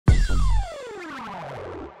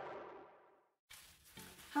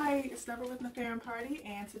Hi, it's Deborah with the Fair and Party,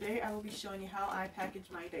 and today I will be showing you how I package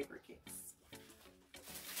my diaper cakes.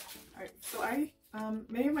 Alright, so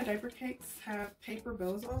many of my diaper cakes have paper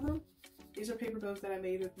bows on them. These are paper bows that I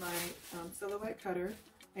made with my silhouette cutter,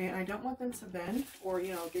 and I don't want them to bend or,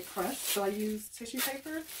 get crushed, so I use tissue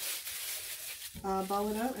paper, ball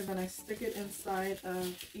it up, and then I stick it inside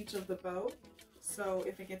of each of the bow. So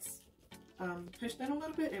if it gets pushed in a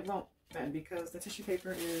little bit, it won't bend because the tissue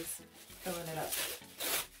paper is filling it up.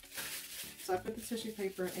 So I put the tissue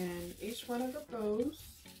paper in each one of the bows.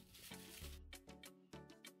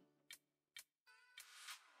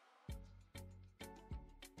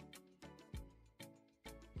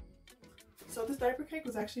 So this diaper cake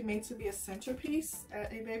was actually made to be a centerpiece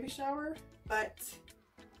at a baby shower, but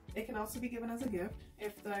it can also be given as a gift.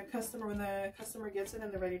 If when the customer gets it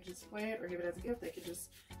and they're ready to display it or give it as a gift, they could just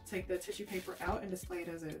take the tissue paper out and display it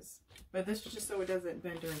as is. But this is just so it doesn't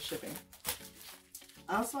bend during shipping.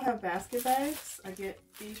 I also have basket bags. I get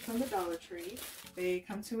these from the Dollar Tree. They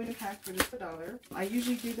come 2 in a pack for just $1. I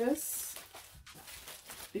usually do this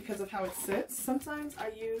because of how it sits. Sometimes I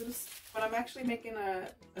use, when I'm actually making a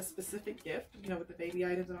specific gift, with the baby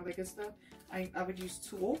items and all that good stuff, I would use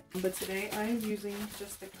tulle. But today I am using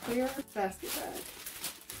just a clear basket bag.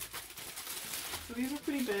 So these are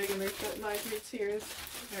pretty big and they fit my 3 tiers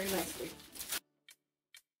very nicely.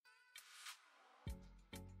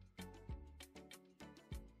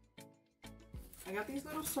 I got these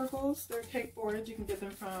little circles. They're cake boards. You can get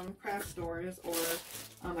them from craft stores or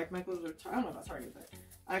like Michael's or I don't know about Target, but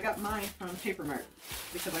I got mine from Mart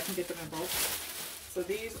because I can get them in bulk. So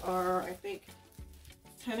these are, I think,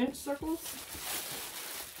 10-inch circles.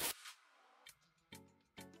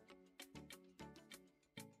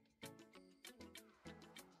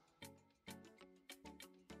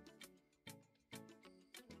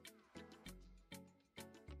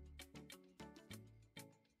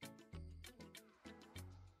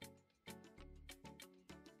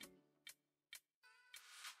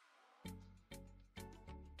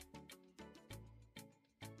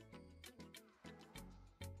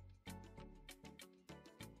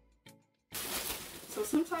 So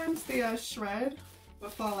sometimes the shred will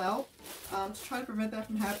fall out. To try to prevent that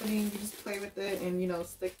from happening, you just play with it and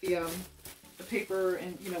stick the paper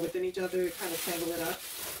and within each other, kind of tangle it up.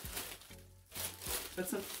 But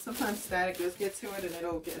sometimes static does get to it and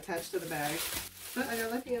it'll get attached to the bag. But I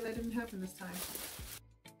got lucky and that didn't happen this time.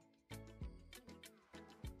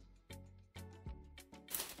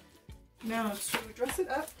 Now to dress it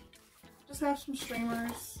up, just have some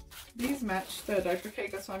streamers. These match the diaper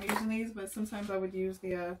cake, that's why I'm using these, but sometimes I would use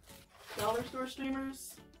the dollar store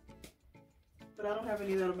streamers. But I don't have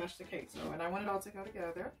any that'll match the cake, and I want it all to go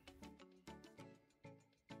together.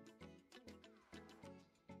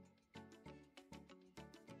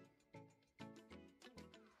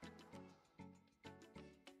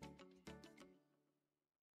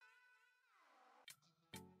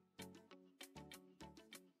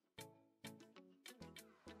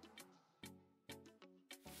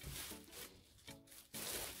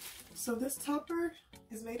 So this topper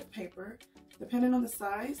is made of paper. Depending on the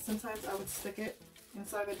size, sometimes I would stick it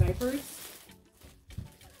inside the diapers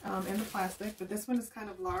in the plastic, but this one is kind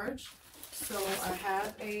of large. So I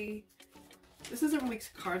have this isn't really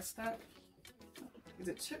cardstock. Is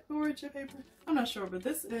it chipboard, chip paper? I'm not sure, but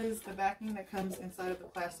this is the backing that comes inside of the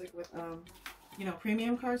plastic with,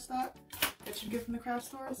 premium cardstock that you get from the craft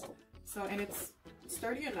stores. So, and it's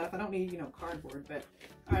sturdy enough. I don't need, cardboard, but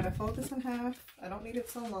alright, I fold this in half. I don't need it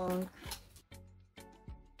so long.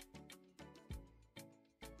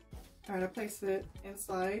 Alright, I place it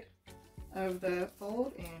inside of the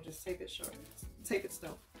fold and just tape it short. Tape it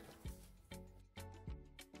still.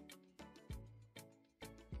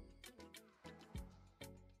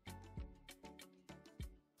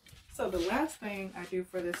 So the last thing I do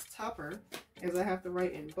for this topper is I have to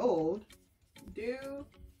write in bold, do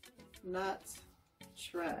not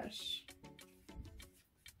trash.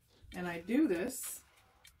 And I do this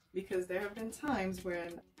because there have been times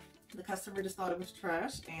when the customer just thought it was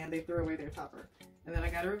trash and they threw away their topper. And then I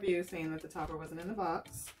got a review saying that the topper wasn't in the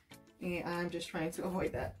box, and I'm just trying to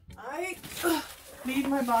avoid that. I need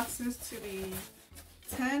my boxes to be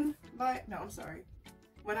 10 by, no, I'm sorry.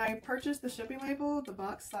 When I purchased the shipping label, the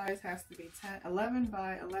box size has to be 11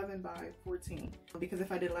 by 11 by 14. Because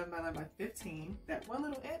if I did 11 by 11 by 15, that one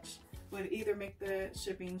little inch would either make the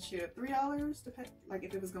shipping shoot up $3, like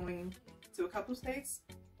if it was going to a couple states,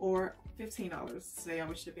 or $15. Say I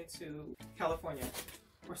was shipping to California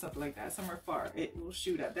or something like that, somewhere far, it will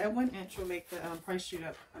shoot up. That 1 inch will make the price shoot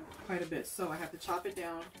up quite a bit. So I have to chop it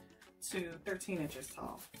down to 13 inches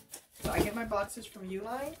tall. So I get my boxes from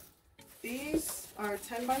Uline. These are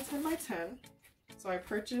 10 by 10 by 10. So I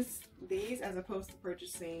purchased these as opposed to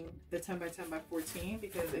purchasing the 10 by 10 by 14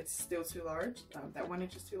 because it's still too large. That 1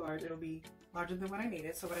 inch is too large. It'll be larger than what I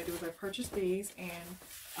needed. So what I do is I purchase these and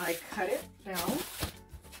I cut it down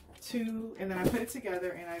and then I put it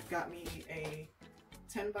together, and I've got me a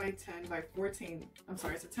 10 by 10 by 14. I'm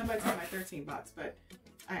sorry, it's a 10 by 10 by 13 box, but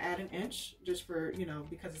I add an inch just for, you know,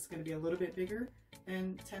 because it's going to be a little bit bigger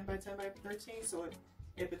than 10 by 10 by 13. So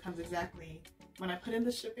it becomes exactly, when I put in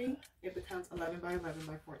the shipping, it becomes 11 by 11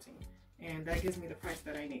 by 14. And that gives me the price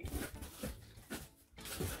that I need.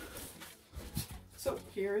 So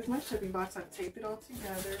here is my shipping box. I've taped it all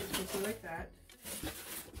together. You can see like that.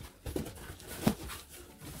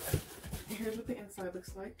 And here's what the inside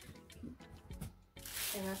looks like.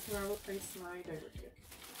 And that's where I will place my diaper kit.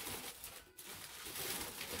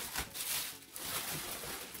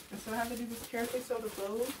 And so I have to do this carefully so the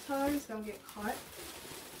bow ties don't get caught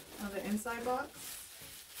on the inside box.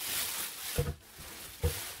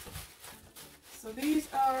 So these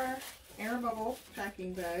are air bubble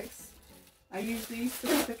packing bags. I use these to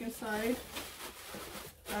stick inside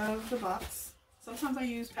of the box. Sometimes I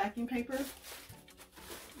use packing paper,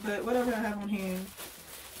 but whatever I have on hand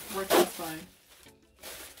works just fine.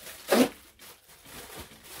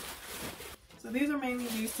 So these are mainly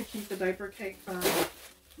used to keep the diaper cake from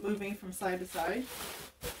moving from side to side,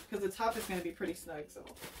 because the top is going to be pretty snug, so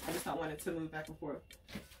I just don't want it to move back and forth.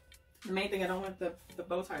 The main thing, I don't want the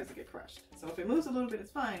bow ties to get crushed. So if it moves a little bit,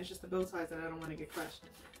 it's fine. It's just the bow ties that I don't want to get crushed.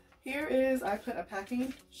 Here is, I put a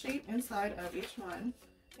packing sheet inside of each one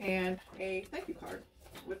and a thank you card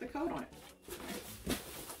with the code on it.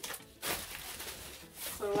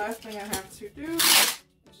 So the last thing I have to do is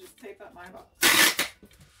just tape up my box.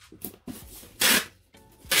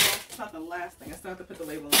 Well, it's not the last thing. I still have to put the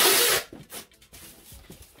label on.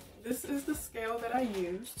 This is the scale that I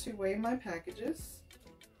use to weigh my packages.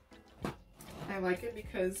 I like it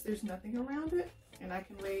because there's nothing around it, and I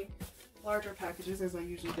can weigh larger packages as I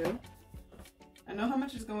usually do. I know how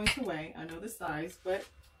much it's going to weigh. I know the size, but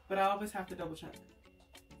I always have to double check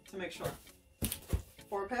to make sure.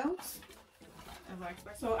 4 pounds, as I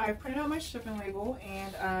expect. So I printed out my shipping label,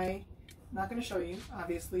 and I'm not going to show you,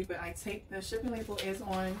 obviously, but I taped, the shipping label is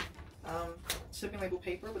on shipping label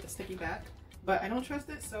paper with a sticky back, but I don't trust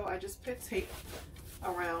it, so I just put tape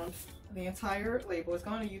around the entire label. It's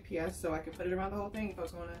going to UPS, so I could put it around the whole thing. If I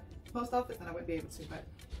was going to post office, then I wouldn't be able to, but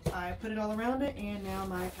I put it all around it, and now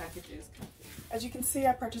my package is complete. As you can see,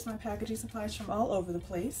 I purchased my packaging supplies from all over the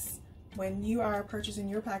place. When you are purchasing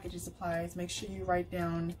your packaging supplies, make sure you write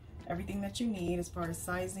down everything that you need as far as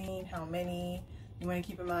sizing, how many. You want to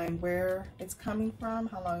keep in mind where it's coming from,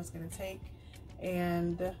 how long it's going to take,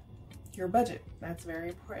 and your budget. That's very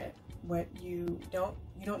important. What you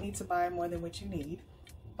don't need to buy more than what you need.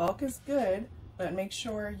 Bulk is good, but make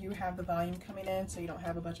sure you have the volume coming in so you don't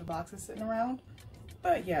have a bunch of boxes sitting around.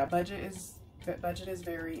 But yeah, budget is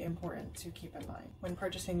very important to keep in mind when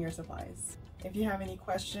purchasing your supplies. If you have any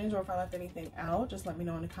questions or if I left anything out, just let me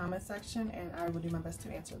know in the comment section and I will do my best to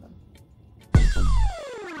answer them.